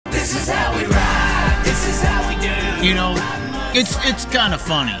This is how we ride. This is how we do. You know, it's kind of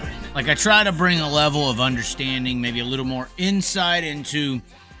funny. Like, I try to bring a level of understanding, maybe a little more insight into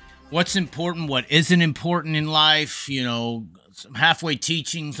what's important, what isn't important in life, you know, some halfway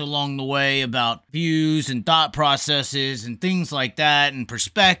teachings along the way about views and thought processes and things like that, and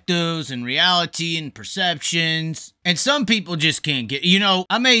perspectives and reality and perceptions. And some people just can't get, you know,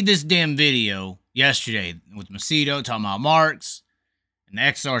 I made this damn video yesterday with Macedo talking about marks, an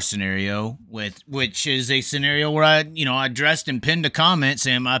XR scenario, which is a scenario where I addressed and pinned a comment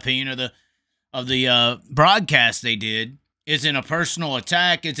saying my opinion of the broadcast they did isn't a personal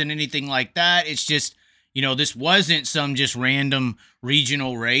attack, isn't anything like that. It's just, you know, this wasn't some just random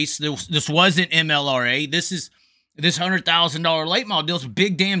regional race. This wasn't MLRA. This $100,000 late model deal is a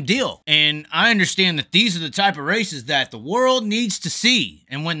big damn deal. And I understand that these are the type of races that the world needs to see.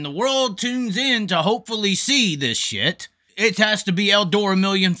 And when the world tunes in to hopefully see this shit, it has to be Eldora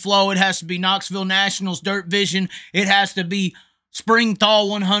Million Flow. It has to be Knoxville Nationals Dirt Vision. It has to be Springthal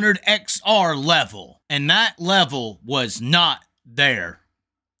 100 XR level. And that level was not there.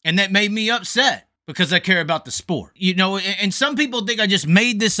 And that made me upset because I care about the sport. You know, and some people think I just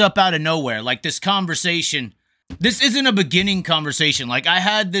made this up out of nowhere. Like, this conversation, this isn't a beginning conversation. Like, I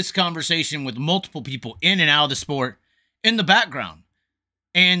had this conversation with multiple people in and out of the sport in the background.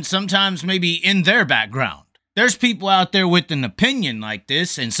 And sometimes maybe in their background. There's people out there with an opinion like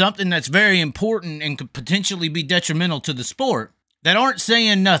this and something that's very important and could potentially be detrimental to the sport that aren't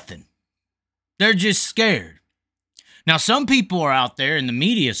saying nothing. They're just scared. Now, some people are out there in the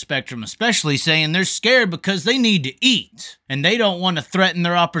media spectrum especially saying they're scared because they need to eat and they don't want to threaten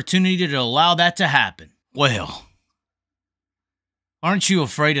their opportunity to allow that to happen. Well, aren't you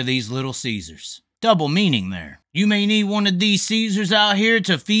afraid of these little Caesars? Double meaning there. You may need one of these Caesars out here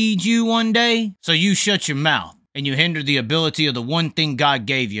to feed you one day, so you shut your mouth and you hinder the ability of the one thing God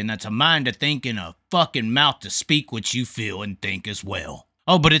gave you, and that's a mind to think and a fucking mouth to speak what you feel and think as well.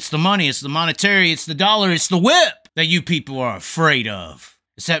 Oh, but it's the money, it's the monetary, it's the dollar, it's the whip that you people are afraid of.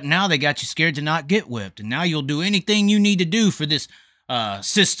 Except now they got you scared to not get whipped, and now you'll do anything you need to do for this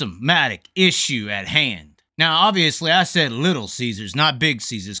systematic issue at hand. Now, obviously, I said little Caesars, not big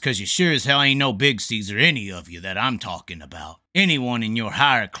Caesars, because you sure as hell ain't no big Caesar, any of you that I'm talking about. Anyone in your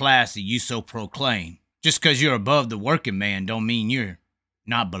higher class that you so proclaim. Just because you're above the working man don't mean you're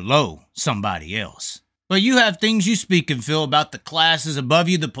not below somebody else. But you have things you speak and feel about the classes above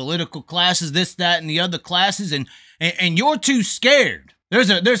you, the political classes, this, that, and the other classes, and you're too scared.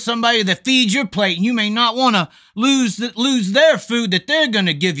 There's somebody that feeds your plate, and you may not want to lose their food that they're going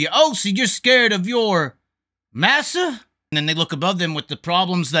to give you. Oh, so you're scared of your massa? And then they look above them with the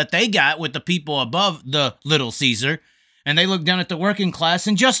problems that they got with the people above the little Caesar, and they look down at the working class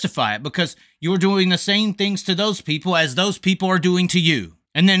and justify it because you're doing the same things to those people as those people are doing to you.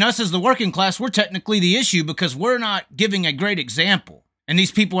 And then us as the working class, we're technically the issue because we're not giving a great example. And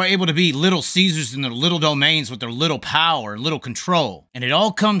these people are able to be little Caesars in their little domains with their little power, little control. And it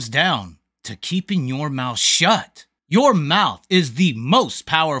all comes down to keeping your mouth shut. Your mouth is the most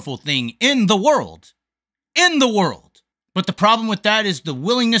powerful thing in the world. In the world. But the problem with that is the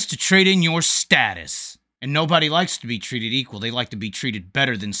willingness to trade in your status. And nobody likes to be treated equal. They like to be treated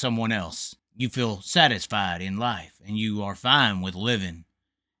better than someone else. You feel satisfied in life, and you are fine with living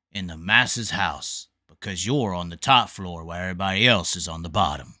in the masses' house because you're on the top floor while everybody else is on the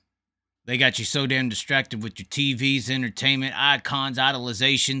bottom. They got you so damn distracted with your TVs, entertainment, icons,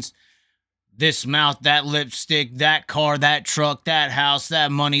 idolizations, this mouth, that lipstick, that car, that truck, that house,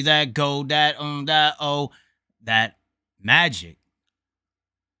 that money, that gold, that magic,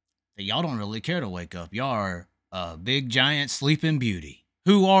 that y'all don't really care to wake up. Y'all are a big, giant, sleeping beauty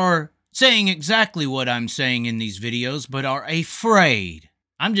who are saying exactly what I'm saying in these videos, but are afraid.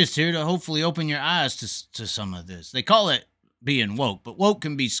 I'm just here to hopefully open your eyes to some of this. They call it being woke, but woke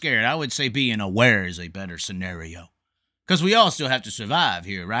can be scared. I would say being aware is a better scenario. Because we all still have to survive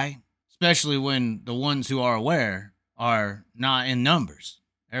here, right? Especially when the ones who are aware are not in numbers.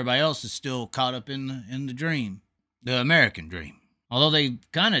 Everybody else is still caught up in the dream, the American dream. Although they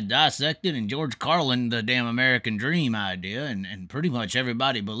kind of dissected and George Carlin the damn American dream idea, and pretty much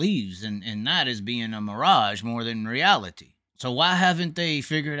everybody believes in that as being a mirage more than reality. So why haven't they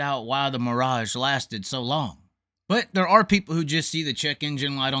figured out why the mirage lasted so long? But there are people who just see the check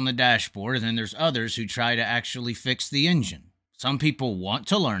engine light on the dashboard, and then there's others who try to actually fix the engine. Some people want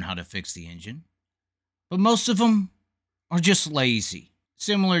to learn how to fix the engine, but most of them are just lazy,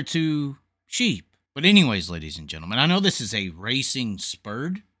 similar to sheep. But anyways, ladies and gentlemen, I know this is a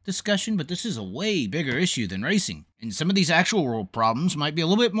racing-spurred discussion, but this is a way bigger issue than racing. And some of these actual world problems might be a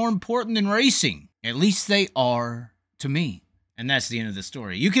little bit more important than racing. At least they are to me. And that's the end of the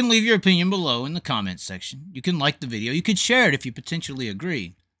story. You can leave your opinion below in the comments section. You can like the video. You could share it if you potentially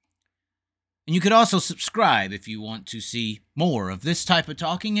agree. And you could also subscribe if you want to see more of this type of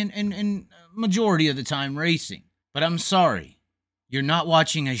talking and majority of the time racing. But I'm sorry, you're not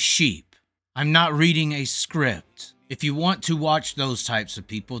watching a sheep. I'm not reading a script. If you want to watch those types of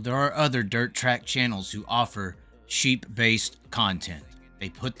people, there are other dirt track channels who offer sheep-based content. They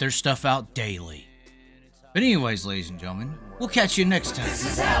put their stuff out daily. But anyways, ladies and gentlemen, we'll catch you next time. This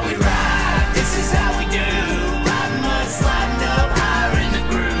is how we ride. This is how